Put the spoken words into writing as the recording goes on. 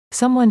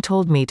Someone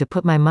told me to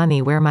put my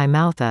money where my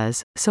mouth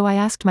is, so I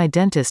asked my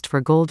dentist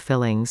for gold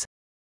fillings.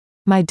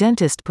 My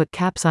dentist put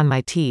caps on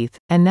my teeth,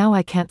 and now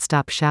I can't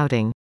stop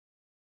shouting.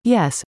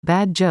 Yes,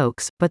 bad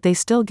jokes, but they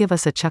still give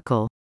us a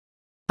chuckle.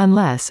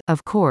 Unless,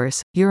 of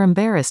course, you're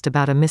embarrassed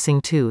about a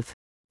missing tooth.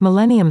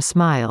 Millennium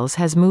Smiles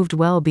has moved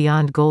well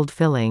beyond gold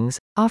fillings,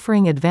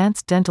 offering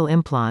advanced dental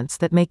implants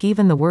that make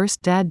even the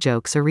worst dad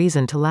jokes a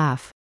reason to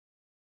laugh.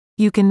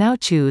 You can now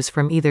choose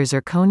from either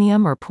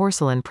zirconium or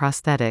porcelain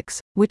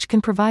prosthetics, which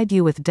can provide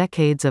you with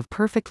decades of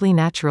perfectly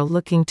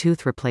natural-looking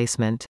tooth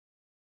replacement.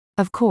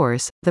 Of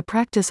course, the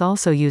practice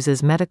also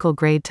uses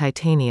medical-grade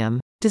titanium,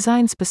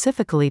 designed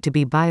specifically to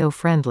be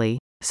bio-friendly,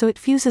 so it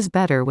fuses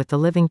better with the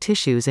living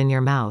tissues in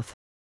your mouth.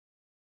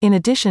 In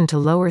addition to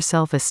lower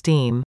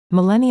self-esteem,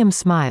 Millennium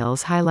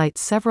Smiles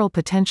highlights several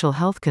potential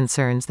health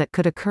concerns that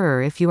could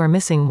occur if you are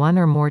missing one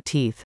or more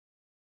teeth.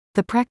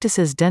 The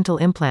practice's dental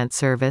implant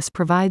service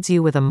provides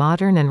you with a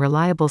modern and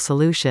reliable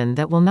solution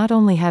that will not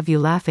only have you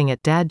laughing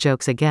at dad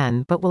jokes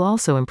again but will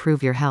also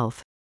improve your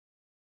health.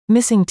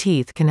 Missing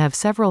teeth can have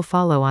several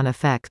follow-on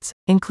effects,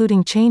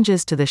 including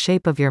changes to the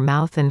shape of your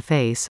mouth and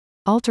face,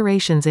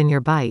 alterations in your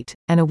bite,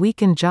 and a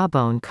weakened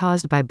jawbone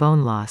caused by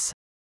bone loss.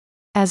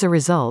 As a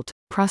result,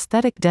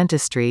 prosthetic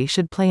dentistry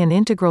should play an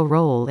integral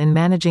role in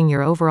managing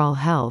your overall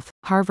health,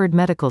 Harvard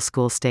Medical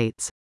School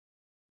states.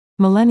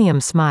 Millennium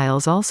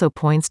Smiles also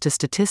points to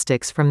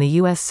statistics from the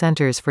U.S.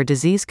 Centers for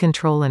Disease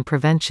Control and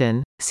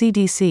Prevention,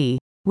 CDC,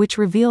 which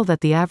reveal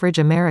that the average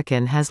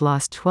American has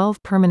lost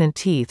 12 permanent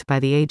teeth by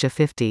the age of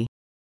 50.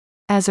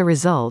 As a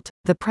result,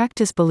 the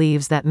practice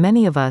believes that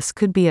many of us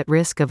could be at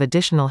risk of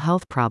additional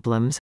health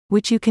problems,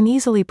 which you can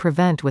easily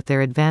prevent with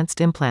their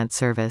advanced implant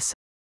service.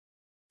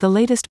 The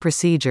latest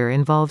procedure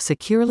involves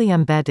securely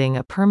embedding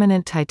a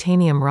permanent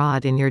titanium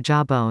rod in your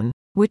jawbone,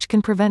 which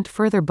can prevent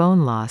further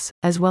bone loss,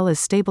 as well as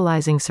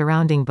stabilizing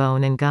surrounding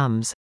bone and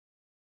gums.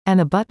 An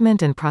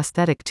abutment and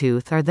prosthetic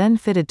tooth are then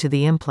fitted to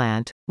the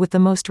implant, with the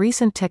most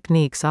recent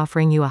techniques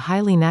offering you a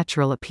highly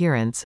natural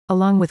appearance,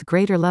 along with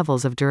greater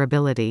levels of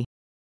durability.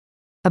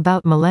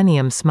 About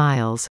Millennium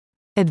Smiles.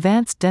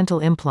 Advanced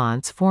dental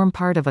implants form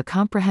part of a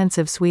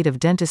comprehensive suite of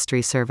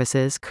dentistry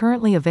services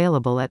currently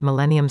available at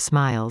Millennium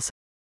Smiles.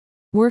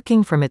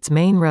 Working from its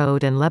main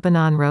road and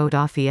Lebanon Road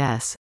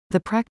office, the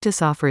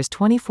practice offers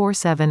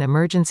 24/7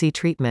 emergency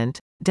treatment,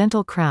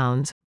 dental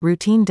crowns,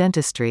 routine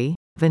dentistry,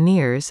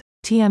 veneers,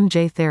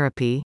 TMJ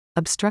therapy,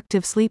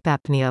 obstructive sleep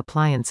apnea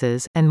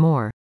appliances, and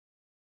more.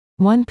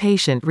 One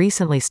patient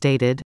recently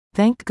stated,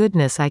 "Thank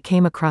goodness I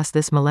came across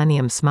this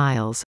Millennium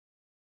Smiles.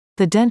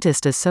 The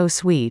dentist is so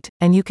sweet,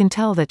 and you can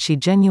tell that she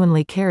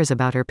genuinely cares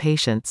about her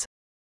patients.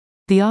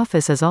 The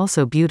office is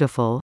also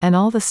beautiful, and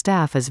all the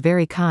staff is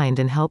very kind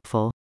and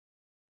helpful.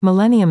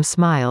 Millennium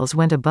Smiles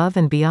went above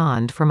and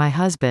beyond for my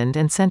husband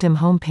and sent him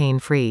home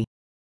pain-free."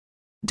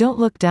 Don't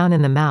look down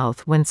in the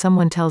mouth when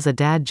someone tells a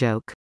dad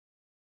joke.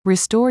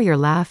 Restore your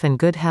laugh and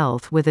good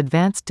health with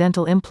advanced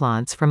dental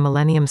implants from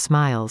Millennium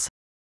Smiles.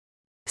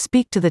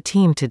 Speak to the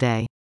team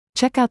today.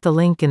 Check out the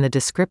link in the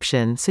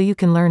description so you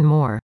can learn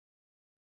more.